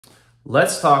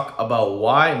Let's talk about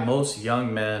why most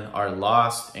young men are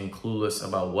lost and clueless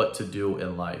about what to do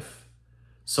in life.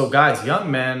 So guys, young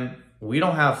men, we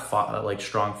don't have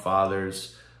strong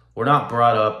fathers. We're not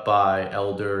brought up by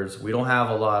elders. We don't have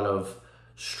a lot of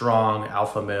strong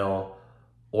alpha male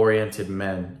oriented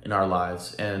men in our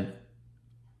lives. And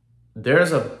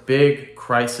there's a big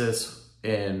crisis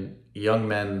in young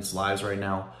men's lives right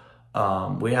now.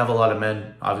 We have a lot of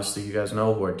men, obviously, you guys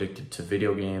know, who are addicted to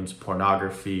video games,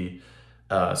 pornography,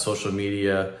 social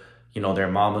media. You know,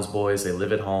 they're mama's boys. They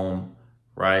live at home,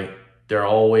 right? They're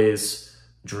always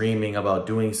dreaming about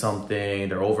doing something.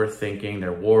 They're overthinking.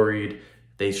 They're worried.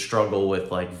 They struggle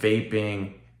with like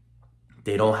vaping.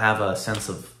 They don't have a sense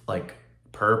of like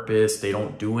purpose. They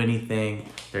don't do anything.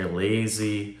 They're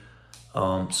lazy.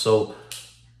 So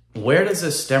where does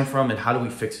this stem from and how do we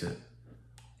fix it?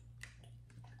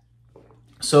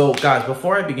 So guys,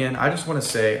 before I begin, I just want to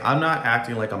say I'm not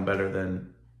acting like I'm better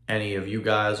than any of you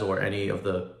guys or any of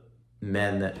the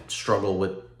men that struggle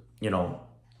with, you know,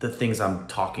 the things I'm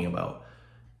talking about.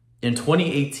 In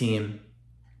 2018,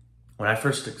 when I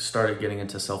first started getting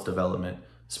into self-development,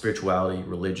 spirituality,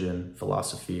 religion,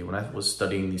 philosophy, when I was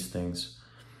studying these things,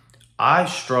 I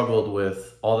struggled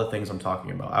with all the things I'm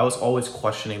talking about. I was always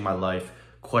questioning my life,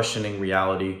 questioning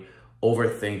reality,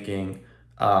 overthinking.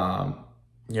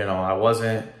 You know, I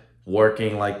wasn't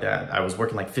working like that. I was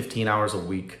working like 15 hours a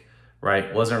week,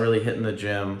 right? Wasn't really hitting the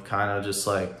gym, kind of just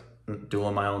like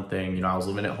doing my own thing. You know, I was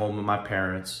living at home with my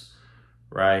parents,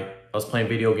 right? I was playing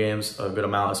video games a good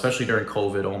amount, especially during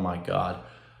COVID. Oh my God.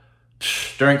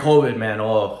 During COVID, man,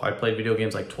 I played video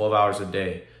games like 12 hours a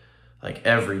day, like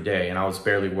every day, and I was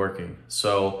barely working.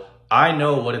 So I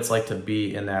know what it's like to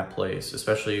be in that place,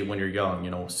 especially when you're young,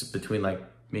 you know, between like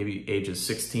maybe ages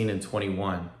 16 and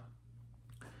 21.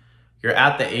 You're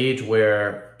at the age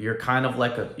where you're kind of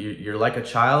like you're like a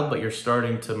child, but you're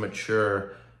starting to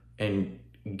mature and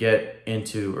get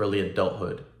into early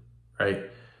adulthood, right?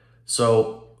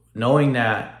 So knowing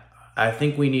that, I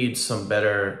think we need some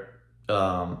better,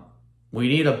 we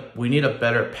need a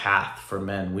better path for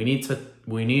men. We need to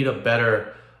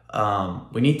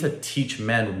teach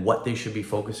men what they should be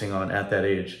focusing on at that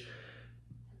age.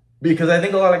 Because I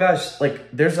think a lot of guys,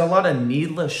 like, there's a lot of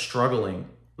needless struggling.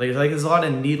 Like there's a lot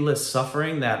of needless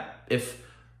suffering that if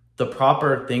the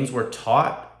proper things were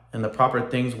taught and the proper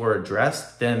things were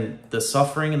addressed, then the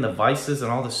suffering and the vices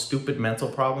and all the stupid mental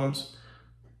problems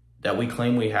that we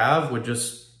claim we have would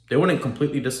just, they wouldn't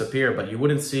completely disappear, but you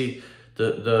wouldn't see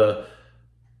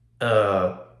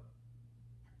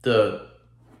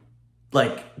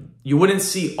you wouldn't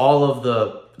see all of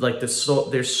the, like,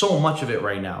 there's so much of it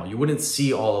right now. You wouldn't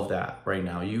see all of that right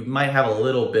now. You might have a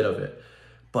little bit of it.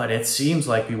 But it seems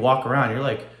like we walk around, you're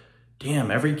like,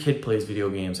 damn, every kid plays video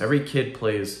games. Every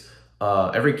kid's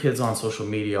on social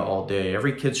media all day.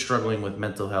 Every kid's struggling with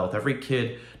mental health. Every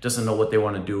kid doesn't know what they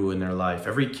want to do in their life.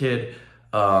 Every kid,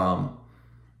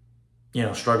 you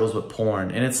know, struggles with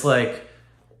porn. And it's like,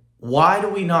 why do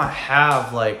we not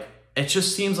have, like, it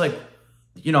just seems like,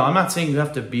 you know, I'm not saying you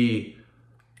have to be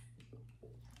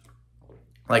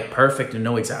like perfect and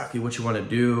know exactly what you want to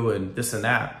do and this and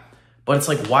that. But it's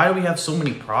like, why do we have so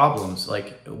many problems?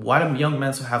 Like, why do young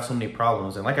men have so many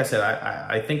problems? And like I said,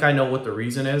 I think I know what the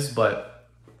reason is, but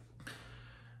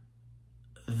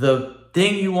the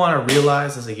thing you want to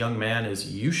realize as a young man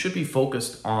is you should be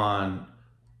focused on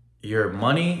your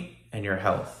money and your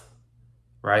health,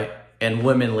 right? And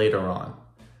women later on.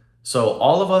 So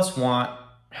all of us want,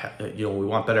 you know, we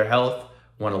want better health,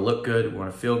 we want to look good, we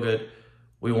want to feel good.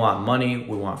 We want money,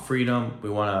 we want freedom, we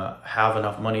want to have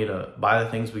enough money to buy the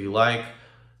things we like,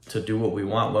 to do what we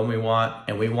want when we want,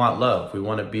 and we want love. We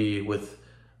want to be with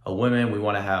a woman, we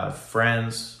want to have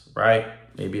friends, right?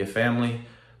 Maybe a family.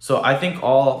 So I think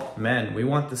all men, we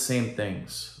want the same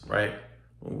things, right?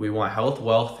 We want health,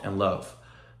 wealth, and love.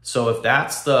 So if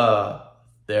those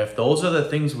are the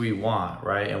things we want,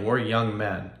 right? And we're young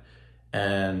men,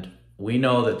 and we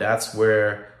know that that's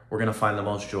where we're going to find the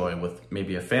most joy, with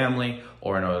maybe a family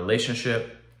or in a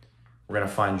relationship. We're going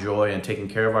to find joy in taking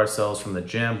care of ourselves from the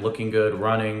gym, looking good,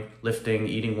 running, lifting,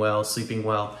 eating well, sleeping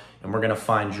well. And we're going to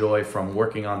find joy from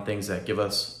working on things that give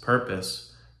us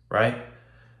purpose, right?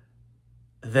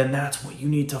 Then that's what you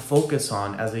need to focus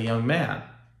on as a young man,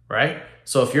 right?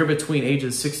 So if you're between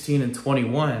ages 16 and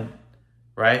 21,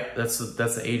 right? That's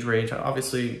the age range.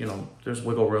 Obviously, you know, there's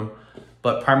wiggle room,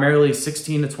 but primarily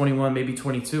 16 to 21, maybe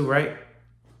 22, right?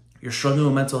 You're struggling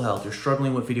with mental health. You're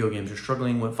struggling with video games. You're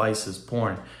struggling with vices,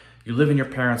 porn. You live in your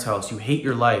parents' house. You hate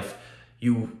your life.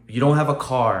 You don't have a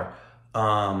car.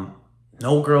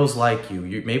 No girls like you.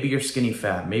 Maybe you're skinny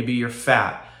fat. Maybe you're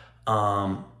fat.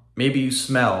 Maybe you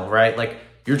smell, right? Like,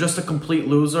 you're just a complete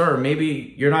loser, or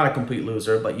maybe you're not a complete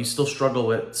loser, but you still struggle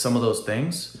with some of those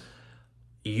things,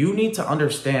 you need to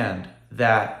understand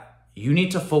that you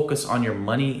need to focus on your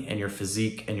money and your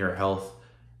physique and your health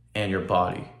and your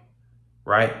body,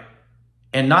 right?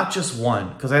 And not just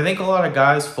one, because I think a lot of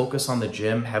guys focus on the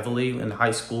gym heavily in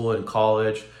high school and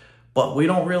college, but we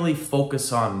don't really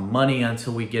focus on money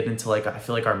until we get into like, I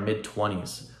feel like our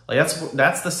mid-20s. Like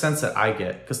that's the sense that I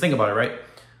get. Because think about it, right?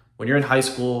 When you're in high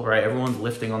school, right, everyone's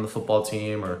lifting on the football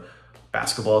team or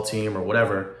basketball team or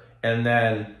whatever. And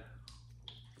then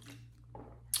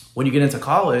when you get into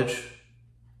college,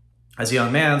 as a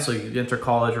young man, so you enter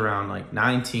college around like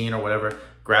 19 or whatever,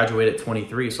 graduate at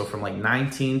 23. So from like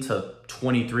 19 to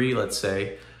 23, let's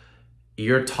say,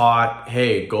 you're taught,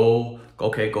 hey, go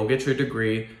get your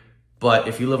degree. But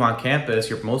if you live on campus,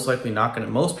 you're most likely not gonna,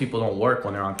 most people don't work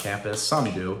when they're on campus,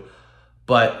 some do.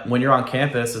 But when you're on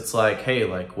campus, it's like, hey,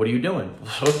 like, what are you doing?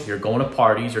 You're going to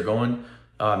parties, you're going,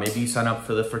 maybe you sign up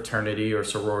for the fraternity or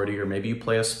sorority, or maybe you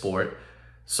play a sport.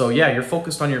 So yeah, you're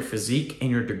focused on your physique and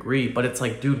your degree, but it's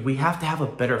like, dude, we have to have a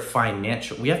better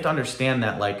financial, we have to understand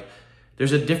that like,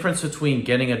 there's a difference between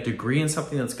getting a degree in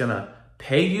something that's gonna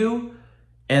pay you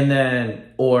and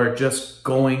then, or just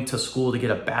going to school to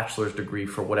get a bachelor's degree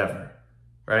for whatever,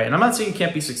 right? And I'm not saying you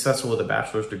can't be successful with a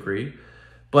bachelor's degree,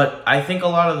 but I think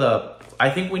I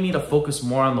think we need to focus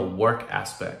more on the work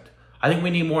aspect. I think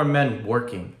we need more men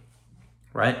working,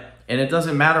 right? And it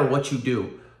doesn't matter what you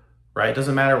do, right? It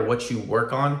doesn't matter what you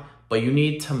work on, but you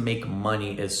need to make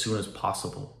money as soon as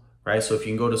possible, right? So if you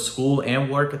can go to school and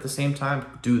work at the same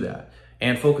time, do that.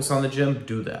 And focus on the gym,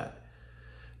 do that.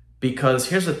 Because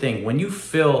here's the thing, when you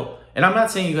feel, and I'm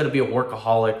not saying you gotta be a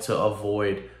workaholic to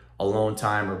avoid alone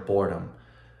time or boredom,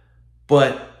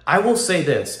 but I will say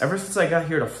this, ever since I got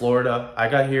here to Florida,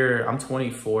 I'm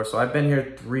 24, so I've been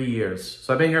here 3 years.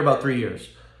 So I've been here about 3 years.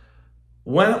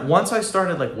 Once I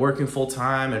started like working full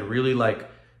time and really like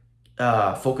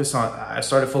I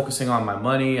started focusing on my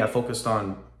money, I focused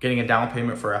on getting a down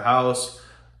payment for a house.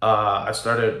 I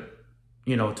started,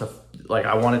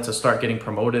 I wanted to start getting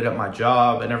promoted at my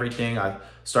job and everything. I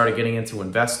started getting into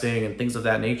investing and things of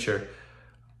that nature.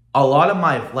 A lot of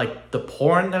my, like the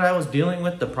porn that I was dealing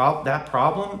with, that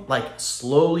problem, like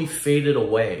slowly faded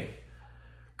away.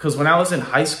 Cause when I was in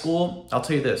high school, I'll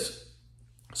tell you this.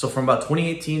 So from about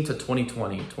 2018 to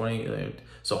 2020,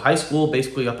 so high school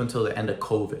basically up until the end of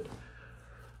COVID,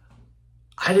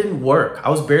 I didn't work. I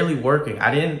was barely working.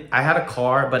 I had a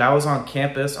car, but I was on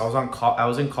campus. I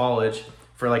was in college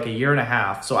for like a year and a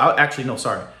half. So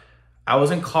I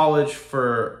was in college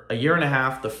for a year and a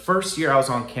half. The first year I was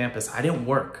on campus, I didn't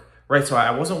work, right? So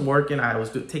I wasn't working. I was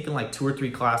taking like 2 or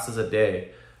 3 classes a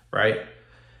day, right?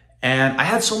 And I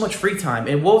had so much free time.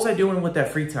 And what was I doing with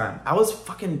that free time?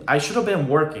 I should have been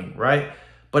working, right?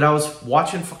 But I was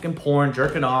watching fucking porn,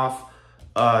 jerking off,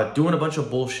 doing a bunch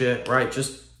of bullshit, right?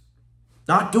 Just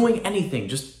not doing anything,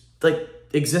 just like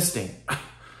existing.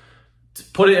 To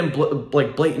put it in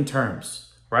like blatant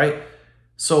terms, right?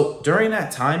 So during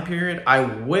that time period, I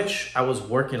wish I was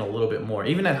working a little bit more.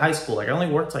 Even at high school, like I only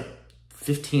worked like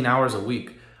 15 hours a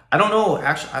week. I don't know,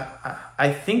 actually,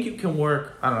 I think you can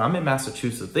work, I don't know, I'm in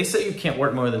Massachusetts. They say you can't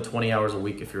work more than 20 hours a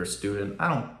week if you're a student. I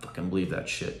don't fucking believe that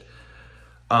shit.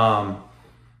 But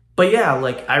yeah,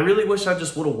 like I really wish I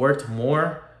just would have worked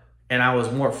more and I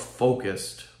was more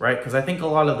focused, right? Because I think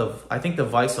the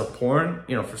vice of porn,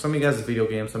 for some of you guys it's video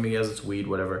games, some of you guys it's weed,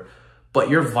 whatever. But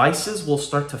your vices will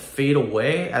start to fade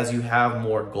away as you have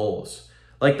more goals.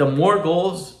 Like the more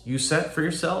goals you set for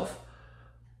yourself,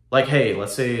 like, hey,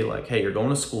 let's say like, hey, you're going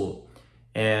to school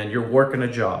and you're working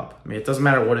a job. I mean, it doesn't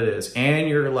matter what it is. And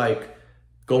you're like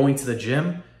going to the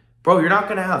gym, bro, you're not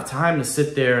going to have time to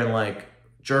sit there and like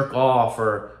jerk off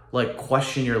or like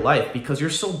question your life because you're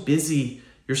so busy.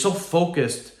 You're so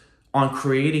focused on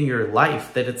creating your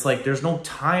life that it's like, there's no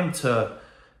time to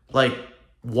like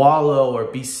wallow or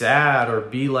be sad or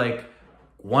be like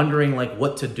wondering like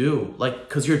what to do, like,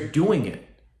 cause you're doing it,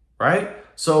 right?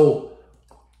 So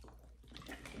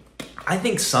I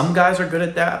think some guys are good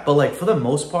at that, but like for the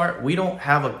most part, we don't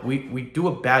have we do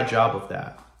a bad job of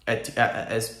that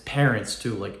as parents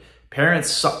too. Like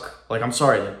parents suck. Like, I'm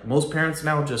sorry, like most parents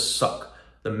now just suck.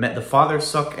 The fathers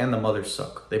suck and the mothers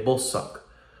suck. They both suck,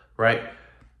 right?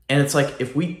 And it's like,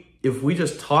 if we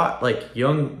just taught like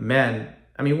young men,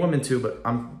 I mean, women too, but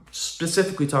I'm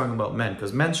specifically talking about men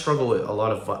because men struggle with a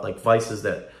lot of like vices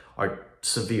that are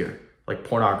severe, like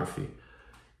pornography.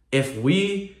 If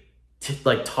we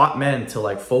taught men to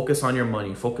like focus on your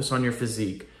money, focus on your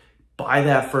physique, buy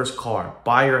that first car,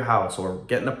 buy your house or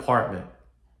get an apartment,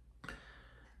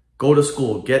 go to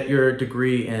school, get your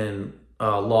degree in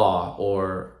law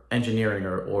or engineering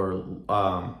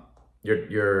or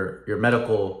your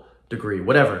medical degree,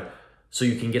 whatever, so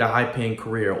you can get a high-paying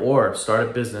career or start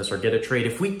a business or get a trade.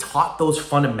 If we taught those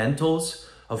fundamentals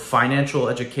of financial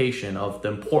education, of the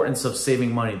importance of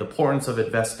saving money, the importance of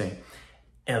investing,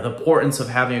 and the importance of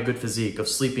having a good physique, of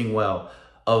sleeping well,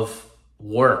 of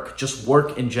work, just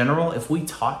work in general, if we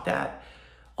taught that,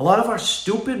 a lot of our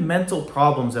stupid mental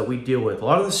problems that we deal with, a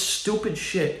lot of the stupid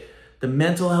shit, the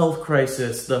mental health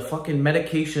crisis, the fucking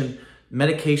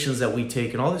medications that we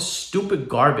take, and all this stupid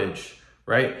garbage,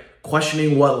 right?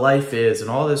 Questioning what life is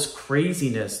and all this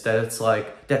craziness that it's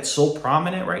like, that's so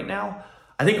prominent right now.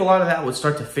 I think a lot of that would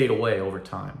start to fade away over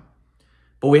time.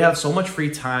 But we have so much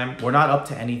free time. We're not up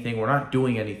to anything. We're not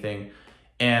doing anything.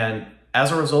 And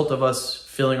as a result of us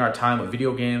filling our time with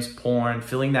video games, porn,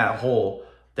 filling that hole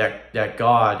that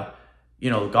God,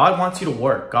 God wants you to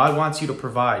work. God wants you to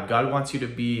provide. God wants you to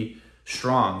be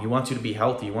strong. He wants you to be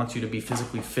healthy. He wants you to be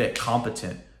physically fit,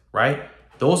 competent, right?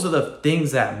 Those are the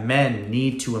things that men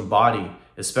need to embody,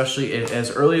 especially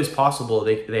as early as possible.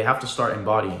 They have to start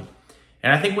embodying.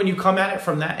 And I think when you come at it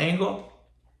from that angle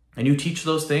and you teach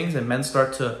those things and men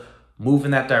start to move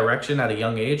in that direction at a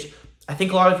young age, I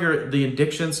think a lot of the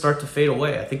addictions start to fade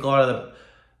away. I think a lot of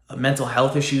the mental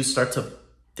health issues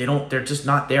they're just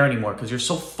not there anymore because you're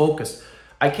so focused.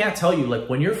 I can't tell you, like,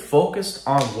 when you're focused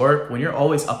on work, when you're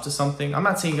always up to something, I'm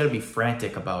not saying you gotta be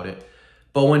frantic about it,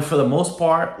 but when for the most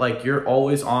part, like, you're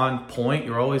always on point,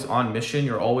 you're always on mission,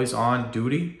 you're always on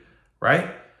duty,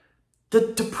 right?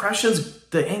 The depressions,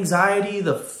 the anxiety,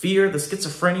 the fear, the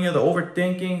schizophrenia, the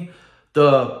overthinking,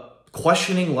 the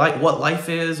questioning what life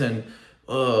is and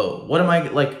what am I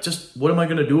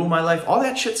gonna do with my life? All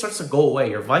that shit starts to go away.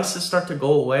 Your vices start to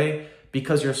go away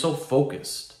because you're so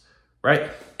focused, right?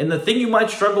 And the thing you might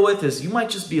struggle with is you might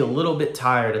just be a little bit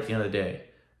tired at the end of the day,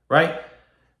 right?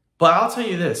 But I'll tell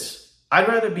you this, I'd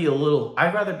rather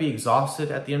be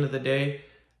exhausted at the end of the day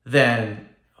than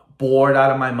bored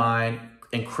out of my mind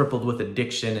and crippled with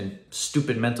addiction and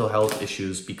stupid mental health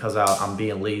issues because I'm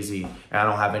being lazy and I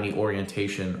don't have any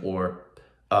orientation or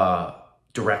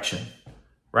direction,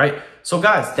 right? So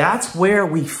guys, that's where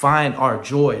we find our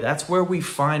joy. That's where we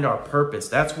find our purpose.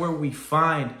 That's where we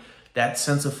find that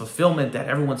sense of fulfillment that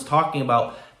everyone's talking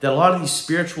about, that a lot of these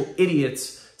spiritual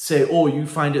idiots say, oh, you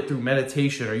find it through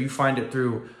meditation or you find it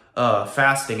through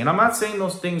fasting. And I'm not saying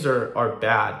those things are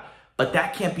bad, but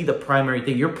that can't be the primary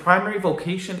thing. Your primary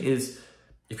vocation is,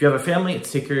 if you have a family,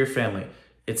 it's take care of your family.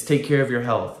 It's take care of your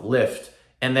health, lift.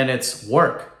 And then it's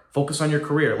work. Focus on your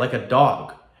career like a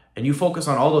dog. And you focus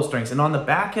on all those things. And on the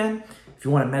back end, if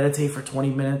you want to meditate for 20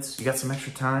 minutes, you got some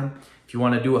extra time. If you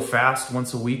want to do a fast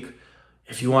once a week,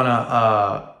 if you want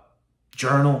to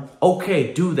journal,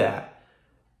 okay, do that.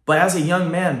 But as a young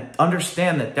man,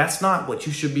 understand that that's not what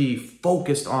you should be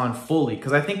focused on fully.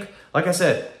 Because I think, like I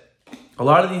said, a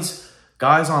lot of these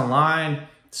guys online,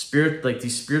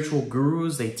 these spiritual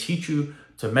gurus, they teach you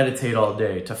to meditate all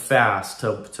day, to fast,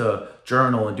 to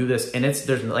journal and do this. And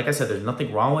there's, like I said, there's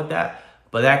nothing wrong with that.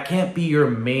 But that can't be your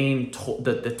main,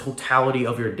 the totality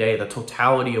of your day, the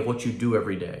totality of what you do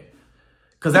every day.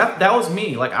 Because that was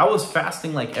me. Like, I was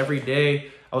fasting like every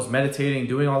day. I was meditating,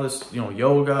 doing all this,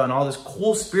 yoga and all this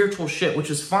cool spiritual shit, which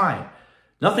is fine.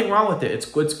 Nothing wrong with it. It's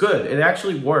good. It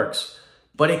actually works.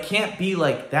 But it can't be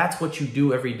like that's what you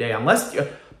do every day. Unless you're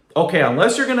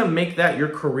going to make that your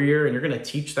career and you're going to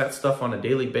teach that stuff on a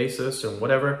daily basis and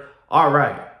whatever. All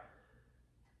right.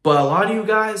 But a lot of you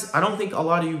guys, I don't think a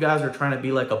lot of you guys are trying to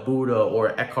be like a Buddha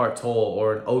or Eckhart Tolle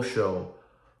or an Osho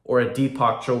or a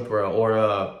Deepak Chopra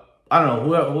or I don't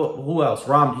know, who else?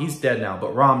 He's dead now,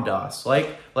 but Ram Dass.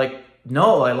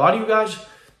 No, a lot of you guys,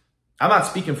 I'm not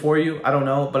speaking for you, I don't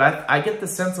know, but I get the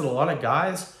sense that a lot of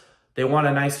guys, they want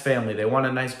a nice family, they want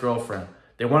a nice girlfriend,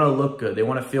 they want to look good, they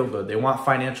want to feel good, they want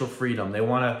financial freedom, they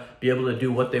want to be able to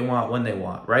do what they want when they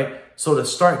want, right? So to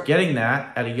start getting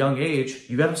that at a young age,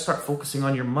 you got to start focusing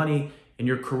on your money and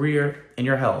your career and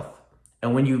your health.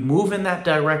 And when you move in that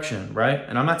direction, right?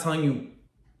 And I'm not telling you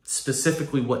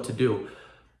specifically what to do,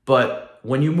 but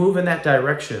when you move in that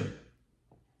direction,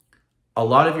 a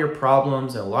lot of your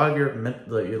problems and a lot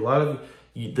of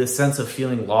the sense of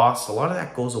feeling lost, a lot of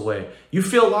that goes away. You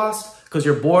feel lost because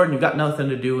you're bored and you got nothing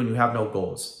to do and you have no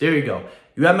goals. There you go.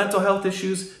 You have mental health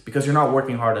issues because you're not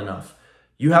working hard enough.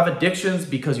 You have addictions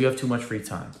because you have too much free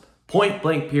time. Point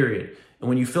blank, period. And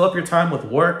when you fill up your time with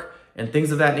work and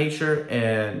things of that nature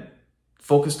and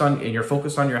you're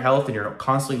focused on your health and you're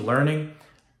constantly learning,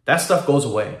 that stuff goes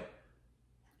away.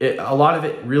 A lot of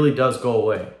it really does go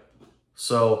away.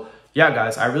 So yeah,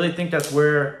 guys, I really think that's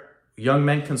where young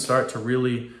men can start to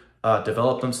really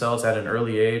develop themselves at an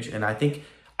early age. And I think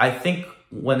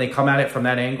when they come at it from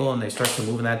that angle and they start to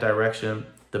move in that direction,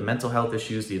 the mental health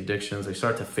issues, the addictions, they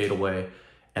start to fade away.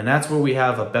 And that's where we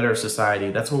have a better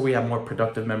society. That's where we have more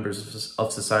productive members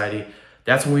of society.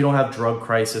 That's when we don't have drug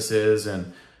crises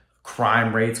and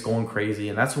crime rates going crazy.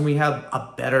 And that's when we have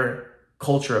a better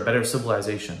culture, a better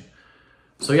civilization.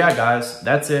 So yeah, guys,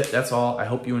 that's it. That's all. I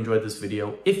hope you enjoyed this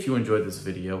video. If you enjoyed this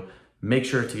video, make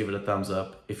sure to give it a thumbs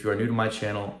up. If you are new to my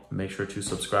channel, make sure to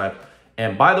subscribe.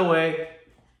 And by the way,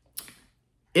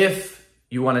 if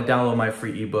you want to download my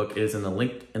free ebook, it is in the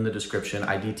link in the description.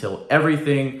 I detail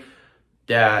everything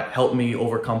that helped me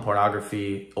overcome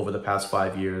pornography over the past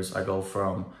 5 years. I go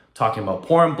from talking about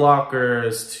porn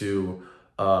blockers to,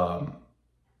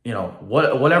 you know,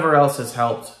 whatever else has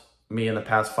helped me in the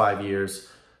past 5 years.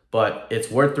 But it's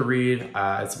worth the read.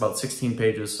 It's about 16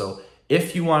 pages. So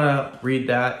if you want to read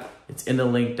that, it's in the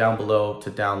link down below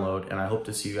to download. And I hope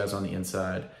to see you guys on the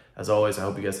inside. As always, I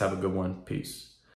hope you guys have a good one. Peace.